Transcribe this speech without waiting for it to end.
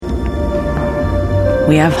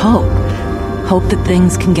We have hope. Hope that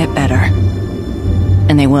things can get better.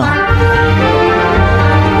 And they will. The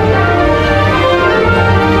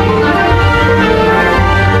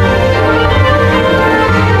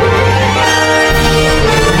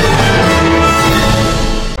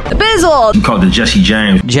Bizzle! You called the Jesse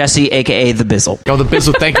James. Jesse, a.k.a. The Bizzle. Oh, the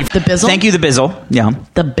Bizzle, thank you. The Bizzle? Thank you, The Bizzle. Yeah.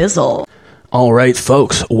 The Bizzle. All right,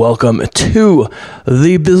 folks, welcome to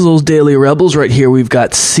the Bizzle's Daily Rebels. Right here, we've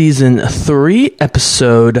got Season 3,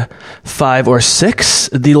 Episode 5 or 6,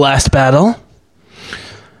 The Last Battle.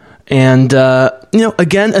 And,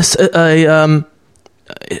 again, a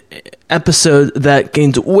episode that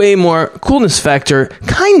gains way more coolness factor,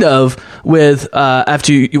 kind of, with,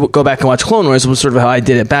 after you go back and watch Clone Wars, was sort of how I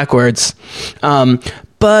did it backwards.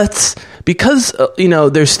 But because,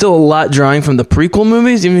 there's still a lot drawing from the prequel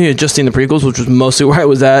movies, even if you had just seen the prequels, which was mostly where I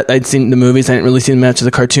was at. I'd seen the movies. I didn't really see much of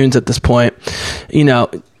the cartoons at this point. We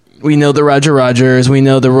know the Roger Rogers. We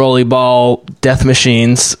know the Rollerball death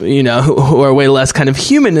machines, who are way less kind of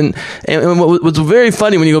human. And what was very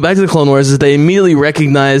funny when you go back to the Clone Wars is they immediately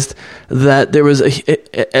recognized that there was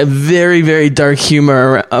a very, very dark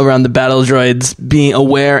humor around the battle droids being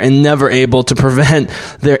aware and never able to prevent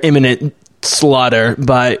their imminent slaughter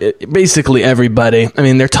by basically everybody. I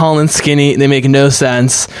mean, they're tall and skinny, they make no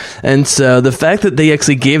sense, and so the fact that they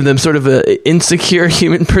actually gave them sort of a insecure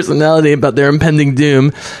human personality about their impending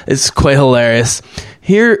doom is quite hilarious.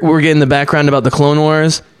 Here we're getting the background about the Clone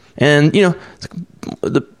Wars, and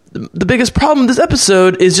the biggest problem with this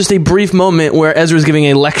episode is just a brief moment where Ezra's giving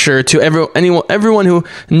a lecture to everyone who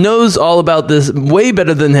knows all about this way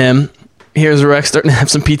better than him. Here's Rex starting to have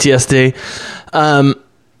some PTSD.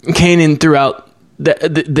 Kanan throughout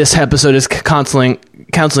this episode is counseling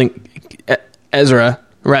Ezra.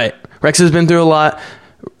 Right. Rex has been through a lot.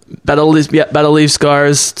 Battle leaves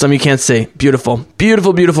scars. Some you can't see. Beautiful.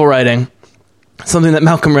 Beautiful, beautiful writing. Something that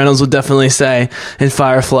Malcolm Reynolds would definitely say in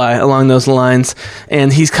Firefly along those lines.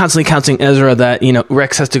 And he's constantly counseling Ezra that,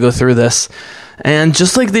 Rex has to go through this. And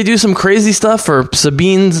just like they do some crazy stuff for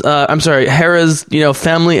Hera's,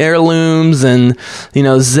 family heirlooms and,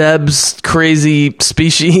 Zeb's crazy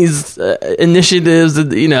species initiatives,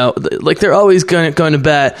 like they're always going to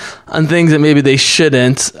bet on things that maybe they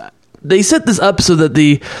shouldn't. They set this up so that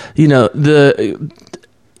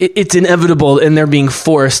it's inevitable and they're being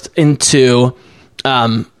forced into,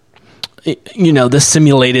 the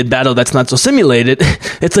simulated battle that's not so simulated.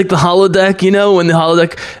 It's like the holodeck, when the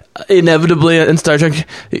holodeck inevitably in Star Trek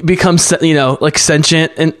becomes,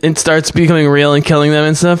 sentient and starts becoming real and killing them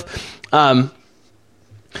and stuff.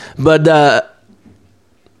 But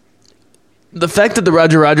the fact that the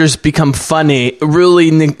Roger Rogers become funny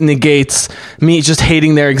really negates me just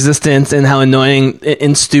hating their existence and how annoying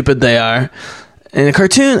and stupid they are. In a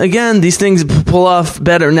cartoon, again, these things pull off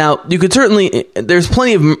better. Now, you could certainly... There's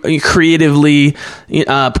plenty of creatively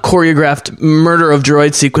choreographed murder of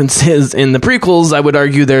droid sequences in the prequels. I would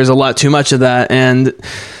argue there's a lot too much of that, and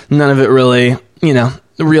none of it really,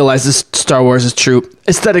 realizes Star Wars' true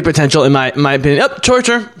aesthetic potential, in my opinion.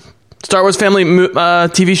 Torture. Star Wars family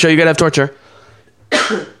TV show, you gotta have torture.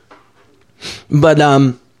 But,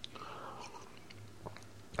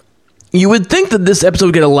 you would think that this episode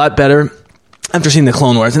would get a lot better after seeing the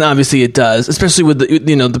Clone Wars, and obviously it does, especially with the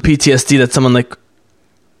PTSD that someone like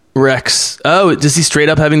Rex. Oh, is he straight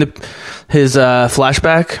up having his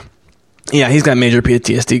flashback? Yeah, he's got major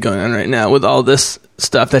PTSD going on right now with all this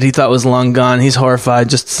stuff that he thought was long gone. He's horrified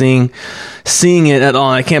just seeing it at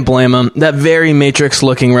all. I can't blame him. That very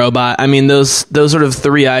Matrix-looking robot. I mean, those sort of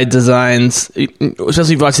three-eyed designs,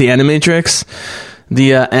 especially if you watch the Animatrix,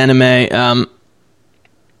 the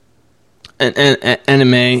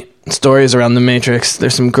anime stories around the Matrix.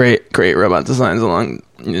 There's some great robot designs along,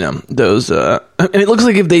 those. And it looks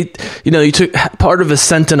like if they, you took part of a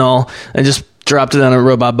Sentinel and just dropped it on a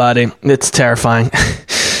robot body. It's terrifying.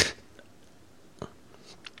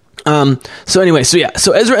 So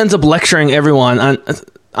Ezra ends up lecturing everyone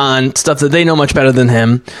on stuff that they know much better than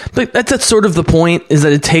him. But that's sort of the point, is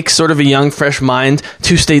that it takes sort of a young, fresh mind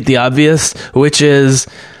to state the obvious, which is,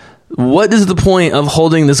 what is the point of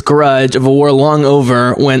holding this grudge of a war long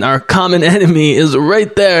over when our common enemy is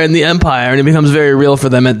right there in the Empire, and it becomes very real for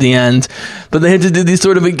them at the end? But they had to do these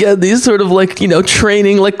sort of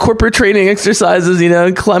training, like corporate training exercises,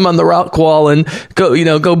 climb on the rock wall and go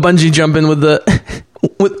bungee jumping with the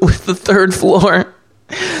with the third floor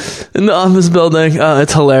in the office building. Oh,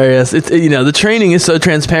 it's hilarious. It's the training is so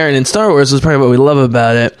transparent in Star Wars, is probably what we love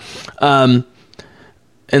about it. And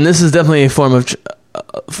this is definitely a form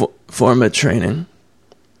of training.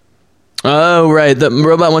 Oh, right. The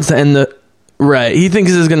robot wants to end the... Right. He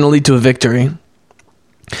thinks this is going to lead to a victory.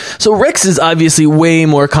 So Rex is obviously way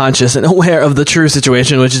more conscious and aware of the true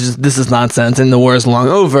situation, which is this is nonsense and the war is long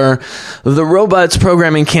over. The robots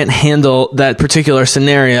programming can't handle that particular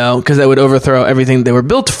scenario because that would overthrow everything they were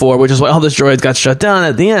built for, which is why all the droids got shut down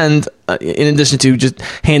at the end, in addition to just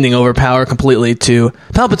handing over power completely to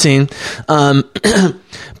Palpatine.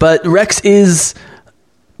 But Rex is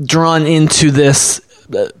drawn into this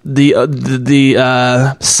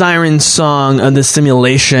the siren song of the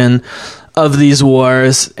simulation of these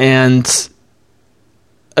wars, and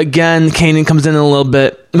again Kanan comes in a little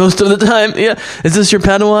bit most of the time. Yeah, is this your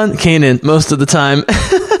Padawan? Kanan, most of the time.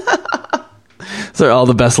 Those are all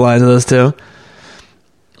the best lines of those two.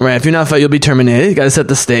 Right, if you're not fight, you'll be terminated. You gotta set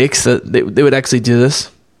the stakes that they would actually do this.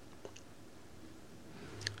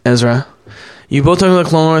 Ezra, you both talking about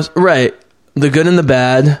Clone Wars, right? The good and the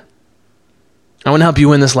bad. I want to help you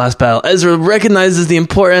win this last battle. Ezra recognizes the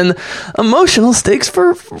important emotional stakes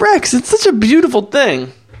for Rex. It's such a beautiful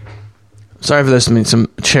thing. Sorry for there's some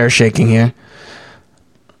chair shaking here.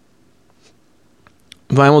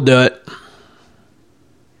 Fine, we'll do it.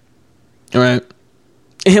 All right.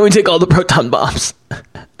 And we take all the proton bombs.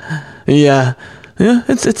 Yeah,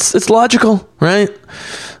 it's logical, right?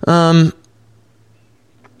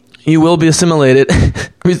 You will be assimilated.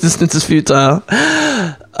 Resistance is futile.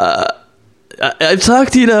 I've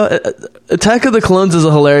talked, Attack of the Clones is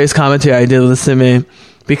a hilarious commentary I did with Simi,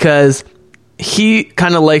 because he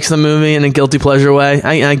kind of likes the movie in a guilty pleasure way.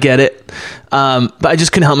 I get it. But I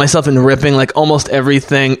just couldn't help myself in ripping like almost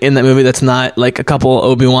everything in that movie that's not like a couple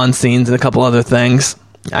Obi-Wan scenes and a couple other things.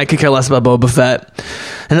 I could care less about Boba Fett.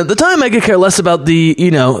 And at the time I could care less about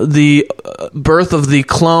the birth of the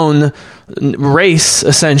clone race,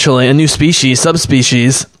 essentially, a new species,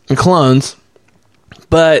 subspecies, and clones.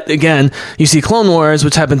 But again, you see Clone Wars,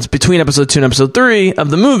 which happens between episode 2 and episode 3 of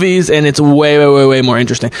the movies, and it's way more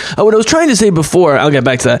interesting. What I was trying to say before, I'll get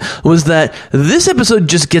back to that, was that this episode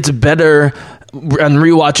just gets better on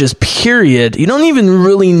rewatches, period. You don't even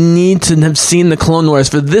really need to have seen the Clone Wars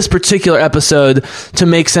for this particular episode to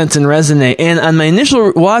make sense and resonate. And on my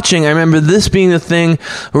initial watching, I remember this being the thing.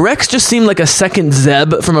 Rex just seemed like a second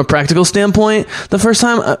Zeb from a practical standpoint. The first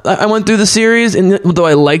time I went through the series, and though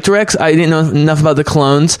I liked Rex, I didn't know enough about the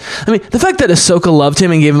clones. I mean, the fact that Ahsoka loved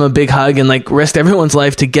him and gave him a big hug and like risked everyone's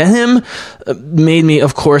life to get him made me,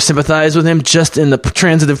 of course, sympathize with him just in the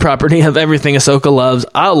transitive property of everything Ahsoka loves.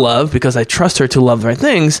 I'll love because I trust her to love the right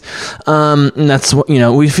things. And that's what,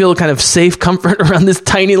 we feel kind of safe comfort around this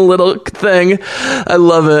tiny little thing. I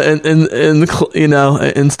love it.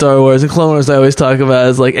 In Star Wars and Clone Wars, I always talk about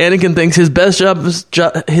is like Anakin thinks his best shot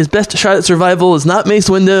at survival is not Mace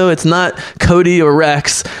Windu, it's not Cody or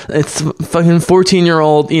Rex, it's fucking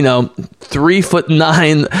 14-year-old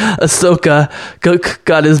 3'9" Ahsoka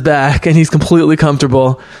got his back and he's completely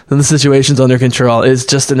comfortable and the situation's under control. It's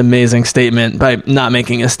just an amazing statement by not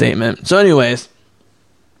making a statement. So anyways,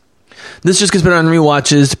 this just gets better on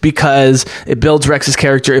rewatches because it builds Rex's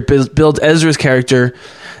character, it builds Ezra's character,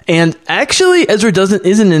 and actually Ezra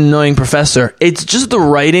isn't an annoying professor. It's just the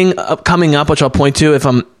writing coming up, which I'll point to if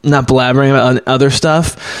I'm not blabbering about other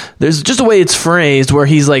stuff. There's just a way it's phrased where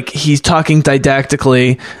he's talking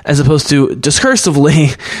didactically as opposed to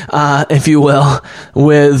discursively, if you will,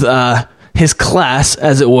 with his class,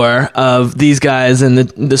 as it were, of these guys and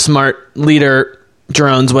the smart leader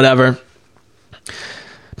drones, whatever.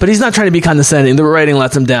 But he's not trying to be condescending. The writing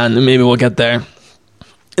lets him down, and maybe we'll get there.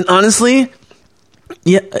 And honestly,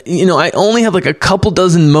 yeah, I only have like a couple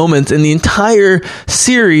dozen moments in the entire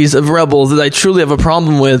series of Rebels that I truly have a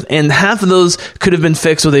problem with, and half of those could have been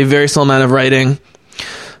fixed with a very small amount of writing.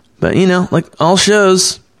 But, like all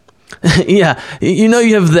shows, yeah,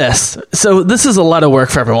 you have this. So this is a lot of work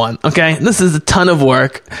for everyone, okay? This is a ton of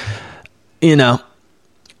work,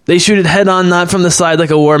 They shoot it head on, not from the side like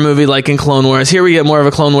a war movie like in Clone Wars. Here we get more of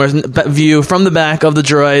a Clone Wars view from the back of the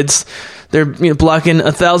droids. They're blocking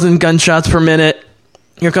 1,000 gunshots per minute.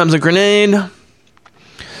 Here comes a grenade.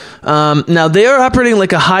 Now they are operating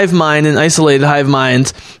like a hive mind, an isolated hive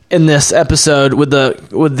mind in this episode with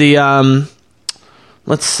the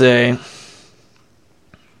let's see.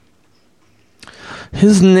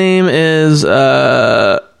 His name is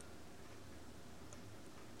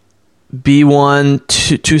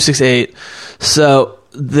B1268. So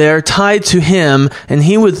they're tied to him, and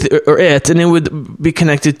it would be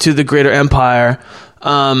connected to the greater empire.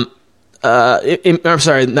 I'm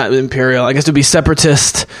sorry, not Imperial. I guess it would be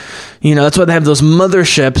Separatist That's why they have those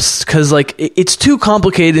motherships, because like it's too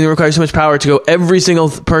complicated and it requires so much power to go every single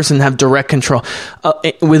person have direct control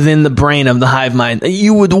within the brain of the hive mind.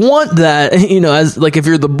 You would want that, as like if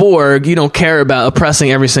you're the Borg, you don't care about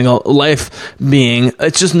oppressing every single life being.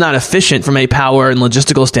 It's just not efficient from a power and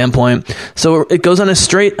logistical standpoint. So it goes on a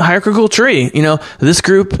straight hierarchical tree. This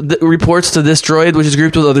group reports to this droid, which is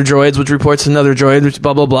grouped with other droids, which reports to another droid, which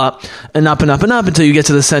blah blah blah, and up and up and up until you get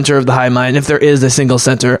to the center of the hive mind, if there is a single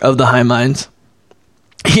center of the hive mind.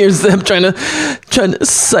 Here's them trying to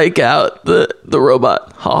psych out the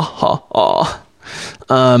robot. Ha ha ha.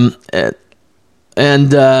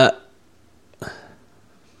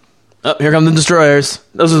 Oh, here come the destroyers.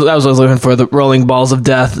 That was what I was looking for. The rolling balls of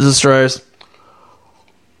death. The destroyers.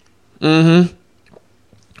 Mm-hmm.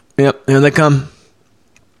 Yep, here they come.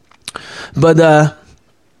 But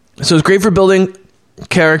so it's great for building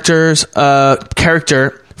character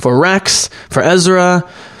for Rex, for Ezra.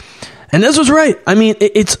 And Ezra's right. I mean,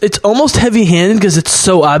 it's almost heavy-handed because it's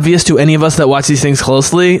so obvious to any of us that watch these things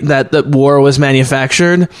closely that war was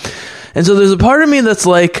manufactured. And so there's a part of me that's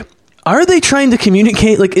like, are they trying to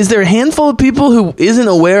communicate? Like, is there a handful of people who isn't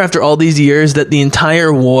aware after all these years that the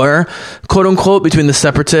entire war, quote unquote, between the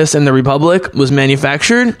Separatists and the Republic was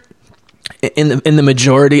manufactured in the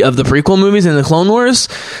majority of the prequel movies in the Clone Wars?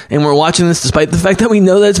 And we're watching this despite the fact that we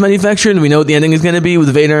know that it's manufactured and we know what the ending is going to be with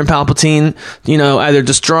Vader and Palpatine, either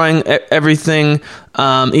destroying everything,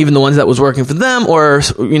 even the ones that was working for them, or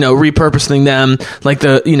repurposing them, like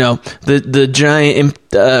the giant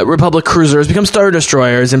Republic cruisers become Star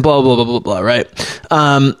Destroyers and blah blah blah blah blah. Right?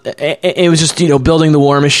 It was just building the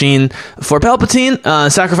war machine for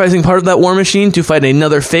Palpatine, sacrificing part of that war machine to fight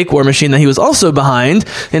another fake war machine that he was also behind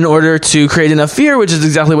in order to create enough fear, which is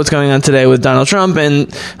exactly what's going on today with Donald Trump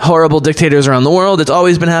and horrible dictators around the world. It's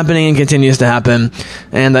always been happening and continues to happen,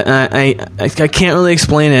 and I can't really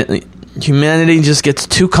explain it. Humanity just gets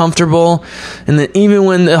too comfortable, and then even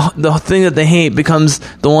when the thing that they hate becomes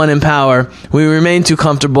the one in power, we remain too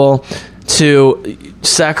comfortable to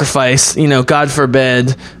sacrifice, God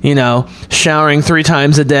forbid, showering 3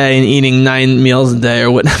 times a day and eating 9 meals a day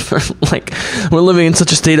or whatever. Like, we're living in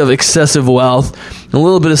such a state of excessive wealth, a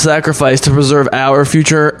little bit of sacrifice to preserve our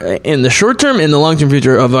future in the short term and the long-term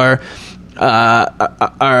future of our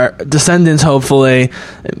descendants, hopefully.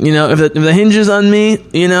 If the hinges on me,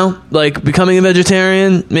 like becoming a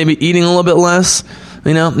vegetarian, maybe eating a little bit less,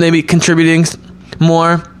 maybe contributing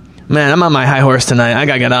more. Man, I'm on my high horse tonight. I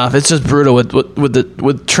gotta get off. It's just brutal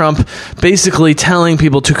with Trump basically telling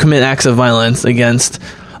people to commit acts of violence against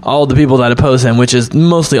all the people that oppose him, which is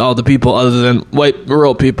mostly all the people other than white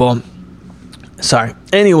rural people. Sorry.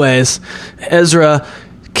 Anyways, Ezra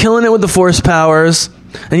killing it with the Force powers.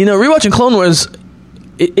 And rewatching Clone Wars,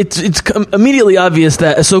 it's immediately obvious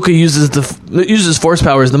that Ahsoka uses Force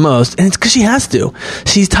powers the most, and it's because she has to.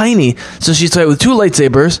 She's tiny, so she's with 2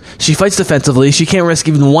 lightsabers. She fights defensively. She can't risk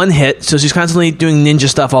even one hit, so she's constantly doing ninja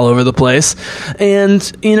stuff all over the place. And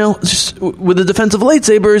just with the defensive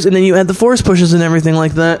lightsabers, and then you add the Force pushes and everything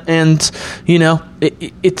like that, and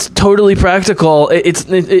it's totally practical. It's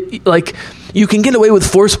like, you can get away with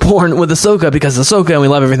Force porn with Ahsoka because Ahsoka, and we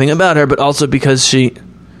love everything about her, but also because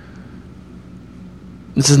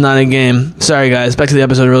this is not a game. Sorry, guys. Back to the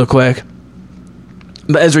episode real quick.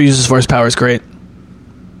 But Ezra uses Force powers great.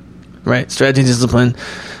 Right. Strategy, discipline.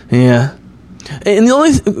 Yeah. And the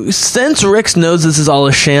only sense Rex knows this is all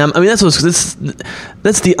a sham. I mean, that's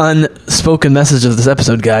the unspoken message of this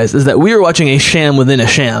episode, guys, is that we are watching a sham within a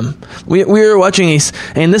sham. We are watching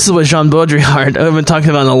and this is what Jean Baudrillard, I've been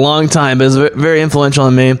talking about in a long time, but it's very influential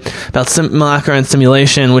on me, about simulacra and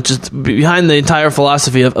simulation, which is behind the entire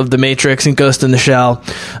philosophy of the Matrix and Ghost in the Shell,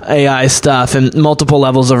 AI stuff, and multiple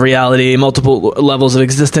levels of reality, multiple levels of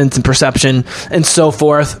existence and perception, and so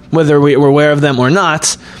forth, whether we're aware of them or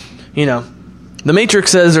not. The Matrix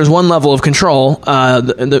says there's one level of control.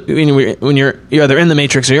 When you're either in the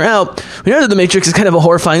Matrix or you're out. When you're out of the Matrix, it's kind of a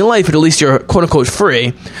horrifying life, but at least you're quote-unquote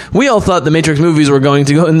free. We all thought the Matrix movies were going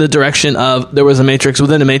to go in the direction of there was a Matrix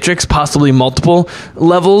within a Matrix, possibly multiple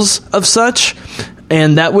levels of such.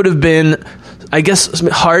 And that would have been, I guess,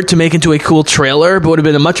 hard to make into a cool trailer, but would have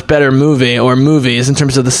been a much better movie or movies in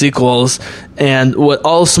terms of the sequels and what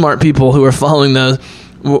all smart people who are following those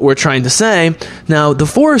we're trying to say. Now, the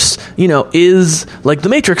Force, is like the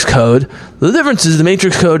Matrix code. The difference is the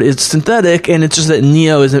Matrix code is synthetic, and it's just that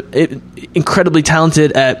Neo is incredibly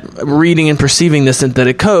talented at reading and perceiving the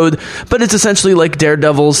synthetic code, but it's essentially like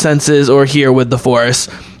Daredevil's senses or here with the Force,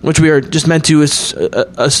 which we are just meant to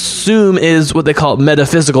assume is what they call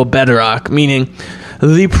metaphysical bedrock, meaning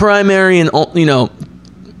the primary and,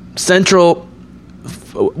 central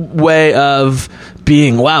way of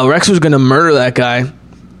being. Wow, Rex was going to murder that guy.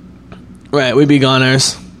 Right, we'd be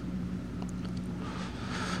goners.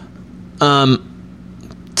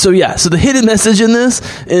 So the hidden message in this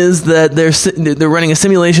is that they're running a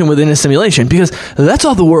simulation within a simulation, because that's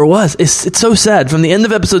all the war was. It's so sad. From the end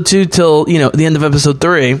of episode 2 till the end of episode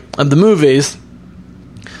 3 of the movies,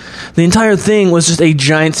 the entire thing was just a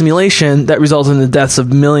giant simulation that resulted in the deaths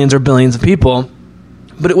of millions or billions of people.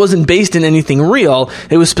 But it wasn't based in anything real.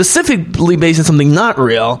 It was specifically based in something not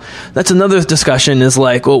real. That's another discussion, is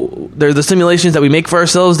like, well, they're the simulations that we make for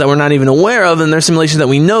ourselves that we're not even aware of, and they're simulations that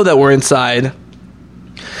we know that we're inside.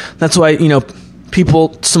 That's why,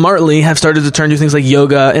 people smartly have started to turn to things like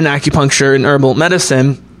yoga and acupuncture and herbal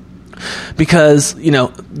medicine, because,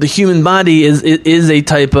 the human body is a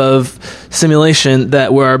type of simulation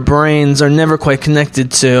where our brains are never quite connected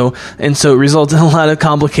to, and so it results in a lot of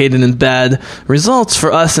complicated and bad results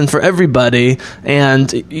for us and for everybody. And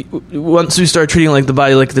once we start treating the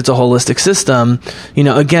body like it's a holistic system,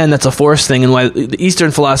 again, that's a Force thing, and why the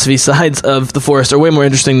Eastern philosophy sides of the Force are way more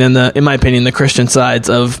interesting than in my opinion, the Christian sides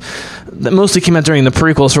that mostly came out during the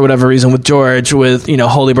prequels for whatever reason with George, with,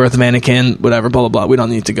 Holy Birth of Anakin, whatever, blah, blah, blah. We don't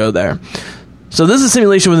need to go there. So this is a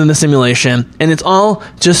simulation within the simulation, and it's all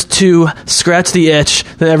just to scratch the itch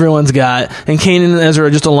that everyone's got, and Kanan and Ezra are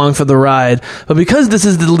just along for the ride. But because this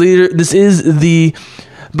is the leader,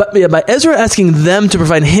 by Ezra asking them to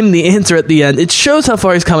provide him the answer at the end, it shows how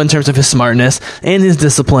far he's come in terms of his smartness and his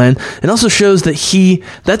discipline. It also shows that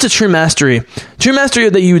that's a true mastery. True mastery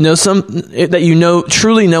that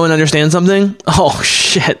truly know and understand something. Oh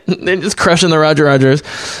shit. They're just crushing the Roger Rogers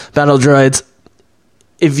battle droids.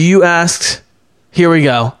 If you asked, here we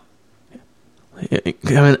go.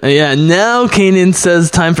 Yeah, now Kanan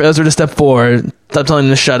says time for Ezra to step forward. Stop telling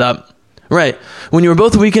him to shut up. Right. When you were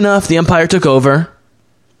both weak enough, the Empire took over.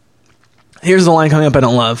 Here's the line coming up I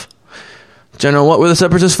don't love. General, what were the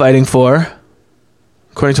Separatists fighting for?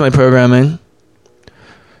 According to my programming,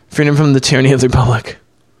 freedom from the tyranny of the Republic.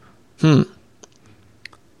 Sounds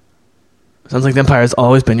like the Empire has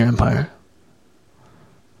always been your empire.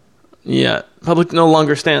 Yeah, Republic no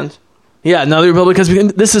longer stands. Yeah, now the Republic has become...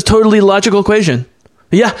 This is totally logical equation.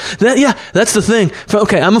 Yeah, that's the thing.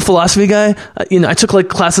 I'm a philosophy guy. I took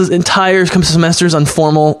classes, entire semesters on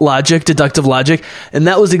formal logic, deductive logic, and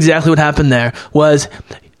that was exactly what happened there. Was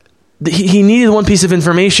he needed one piece of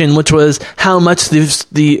information, which was how much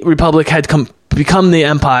the Republic had become the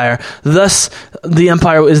Empire. Thus, the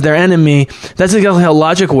Empire is their enemy. That's exactly how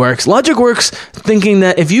logic works. Logic works thinking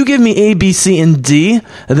that if you give me A, B, C, and D,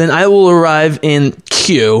 then I will arrive in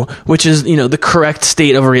Q, which is, the correct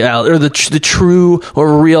state of reality, or the true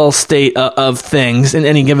or real state of things in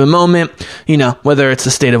any given moment, whether it's the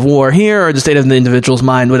state of war here or the state of the individual's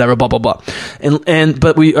mind, whatever, blah, blah, blah.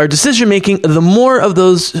 But we are decision making, the more of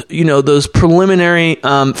those, those preliminary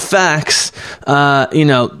facts,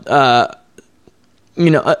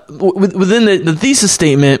 within the thesis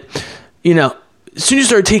statement, as soon as you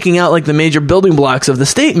start taking out the major building blocks of the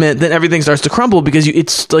statement, then everything starts to crumble, because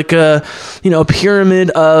it's like a pyramid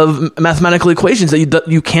of mathematical equations that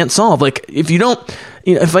you can't solve. If you don't,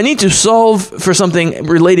 if I need to solve for something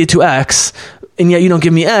related to X, and yet you don't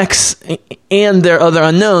give me X and there are other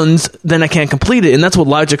unknowns, then I can't complete it. And that's what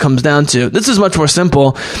logic comes down to. This is much more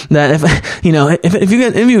simple. That if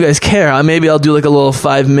you guys care, maybe I'll do a little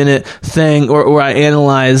 5-minute thing where I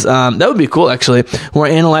analyze, that would be cool actually, where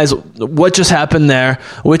I analyze what just happened there,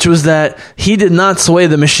 which was that he did not sway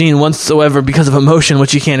the machine whatsoever because of emotion,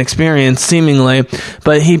 which you can't experience seemingly,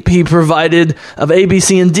 but he provided of A, B,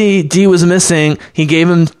 C, and D. D was missing. He gave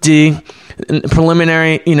him D.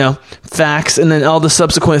 Preliminary, facts, and then all the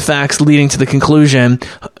subsequent facts leading to the conclusion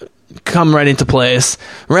come right into place.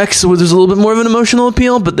 Rex, there's a little bit more of an emotional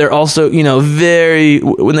appeal, but they're also, very,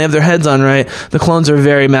 when they have their heads on right, the clones are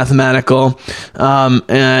very mathematical,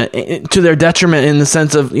 to their detriment in the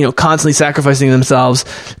sense of, constantly sacrificing themselves,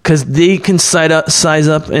 because they can size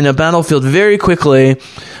up in a battlefield very quickly,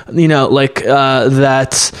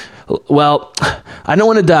 that, well, I don't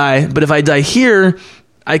want to die, but if I die here,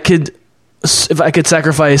 if I could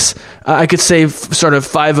sacrifice, I could save sort of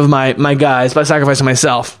 5 of my guys by sacrificing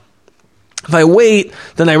myself. If I wait,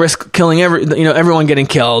 then I risk killing everyone getting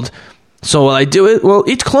killed. So will I do it? Well,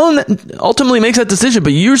 each clone ultimately makes that decision,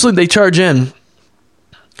 but usually they charge in,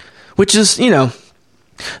 which is,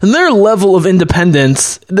 their level of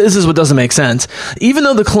independence. This is what doesn't make sense. Even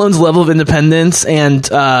though the clone's level of independence and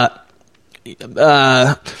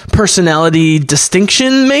personality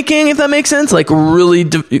distinction making, if that makes sense, really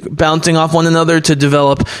bouncing off one another to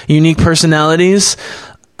develop unique personalities,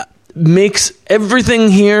 makes everything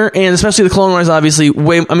here, and especially the Clone Wars, obviously,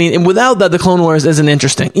 and without that, the Clone Wars isn't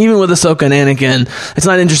interesting. Even with Ahsoka and Anakin, it's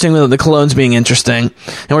not interesting without the clones being interesting.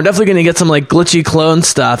 And we're definitely going to get some, like, glitchy clone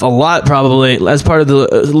stuff, a lot, probably, as part of the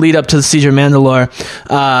lead up to the Siege of Mandalore,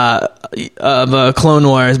 of Clone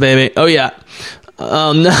Wars, baby. Oh, yeah.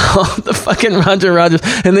 Oh, no, the fucking Roger Rogers.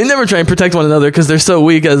 And they never try and protect one another because they're so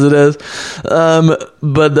weak as it is.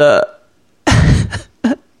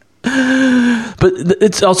 But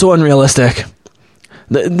it's also unrealistic.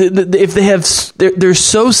 If they have, they're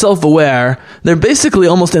so self-aware, they're basically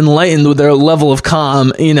almost enlightened with their level of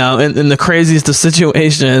calm, in the craziest of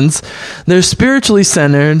situations. They're spiritually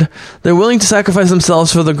centered. They're willing to sacrifice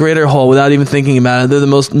themselves for the greater whole without even thinking about it. They're the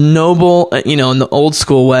most noble, in the old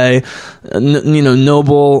school way,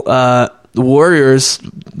 noble, warriors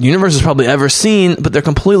the universe has probably ever seen, but they're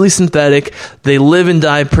completely synthetic. They live and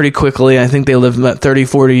die pretty quickly. I think they live about 30,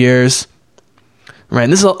 40 years. Right,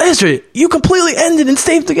 and this is all, Ezra, you completely ended and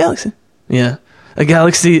saved the galaxy. Yeah. A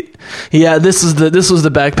galaxy. Yeah, this was the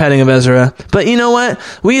backpatting of Ezra. But you know what?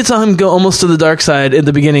 We saw him go almost to the dark side at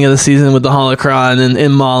the beginning of the season with the holocron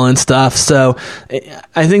and Maul and stuff. So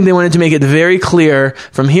I think they wanted to make it very clear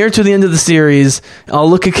from here to the end of the series. I'll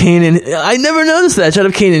look at Kanan. I never noticed that. Shut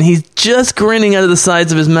up, Kanan. He's just grinning out of the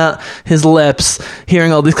sides of his mouth, his lips,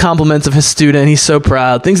 hearing all these compliments of his student. He's so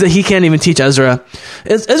proud. Things that he can't even teach Ezra.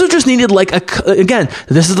 Ezra just needed again,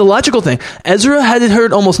 this is the logical thing. Ezra had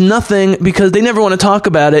heard almost nothing because they never want to talk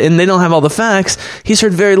about it and they don't have all the facts. He's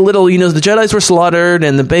heard very little. He knows the Jedis were slaughtered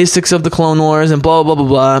and the basics of the Clone Wars and blah, blah, blah,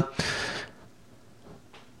 blah.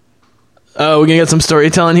 Oh, we're going to get some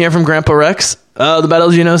storytelling here from Grandpa Rex. Oh, the Battle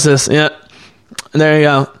of Geonosis. Yeah. There you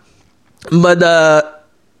go. But,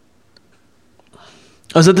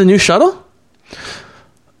 is that the new shuttle?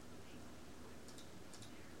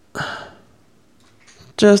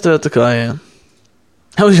 Just about to call you.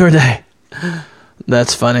 How was your day?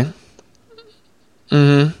 That's funny.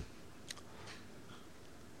 Mm-hmm.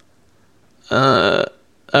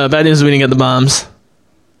 Bad news is we didn't get the bombs.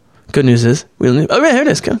 Good news is we don't need... Oh, yeah, here it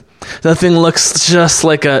is. Go. That thing looks just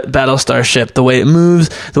like a Battlestar ship. The way it moves,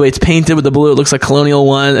 the way it's painted with the blue, it looks like Colonial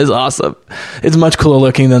One. Is awesome. It's much cooler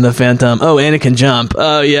looking than the Phantom. Oh, and it can jump.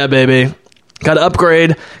 Oh, yeah, baby. Got to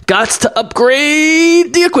upgrade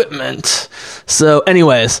the equipment. So,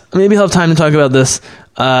 anyways, maybe I'll have time to talk about this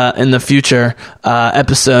in the future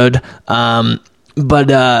episode.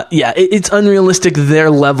 But it's unrealistic, their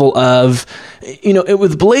level of,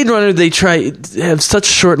 with Blade Runner, they have such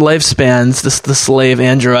short lifespans, the slave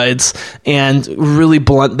androids, and really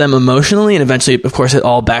blunt them emotionally, and eventually, of course, it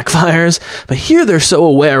all backfires. But here, they're so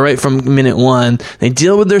aware right from minute one. They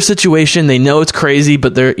deal with their situation, they know it's crazy,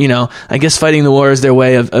 but they're, I guess fighting the war is their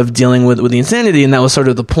way of dealing with the insanity, and that was sort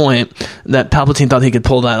of the point, that Palpatine thought he could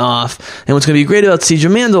pull that off. And what's going to be great about Siege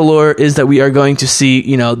of Mandalore is that we are going to see,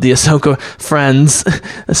 the Ahsoka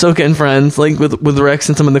and friends, like with Rex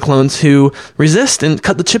and some of the clones who resist and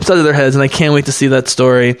cut the chips out of their heads, and I can't wait to see that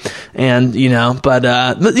story. And but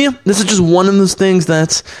this is just one of those things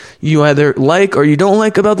that you either like or you don't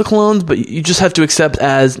like about the clones, but you just have to accept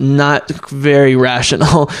as not very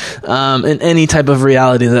rational in any type of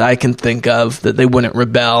reality that I can think of, that they wouldn't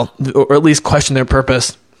rebel or at least question their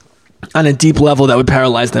purpose on a deep level that would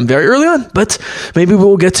paralyze them very early on. But maybe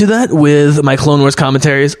we'll get to that with my Clone Wars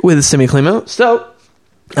commentaries with Simi Klimo. So,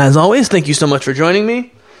 as always, thank you so much for joining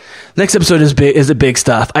me. Next episode is a big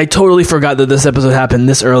stuff. I totally forgot that this episode happened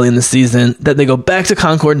this early in the season, that they go back to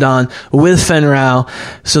Concord Dawn with Fen Rao.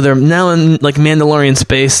 So they're now in Mandalorian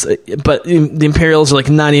space, but the Imperials are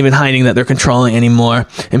not even hiding that they're controlling anymore.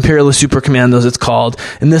 Imperial Super Commandos, it's called.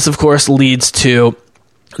 And this, of course, leads to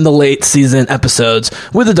the late season episodes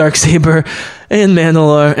with the Darksaber and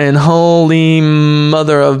Mandalore and holy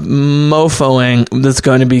mother of mofoing. That's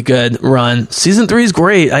going to be good run. Season 3 is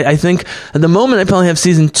great. I think at the moment I probably have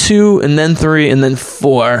season 2 and then 3 and then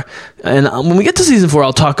 4. And when we get to season 4,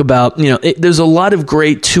 I'll talk about, there's a lot of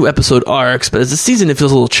great 2-episode arcs, but as a season, it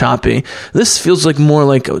feels a little choppy. This feels more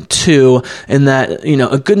like 2, in that,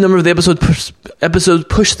 a good number of the episodes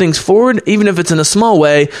push things forward, even if it's in a small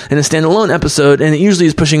way, in a standalone episode, and it usually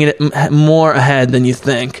is pushing it more ahead than you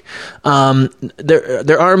think.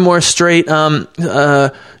 There are more straight,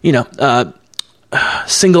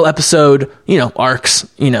 single episode, arcs,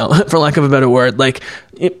 for lack of a better word.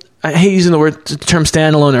 I hate using the term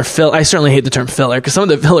standalone or fill. I certainly hate the term filler because some of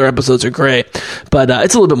the filler episodes are great, but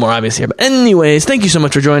it's a little bit more obvious here. But anyways, thank you so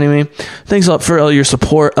much for joining me. Thanks a lot for all your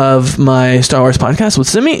support of my Star Wars podcast with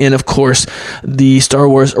Simi, and of course the Star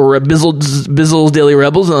Wars Bizzle's Daily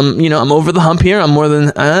Rebels. I'm over the hump here. I'm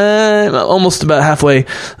almost about halfway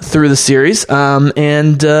through the series, glad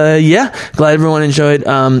everyone enjoyed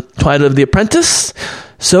Twilight of the Apprentice.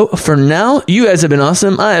 So for now, you guys have been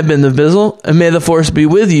awesome. I have been the Bizzle, and may the Force be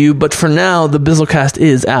with you. But for now, the Bizzlecast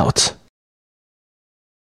is out.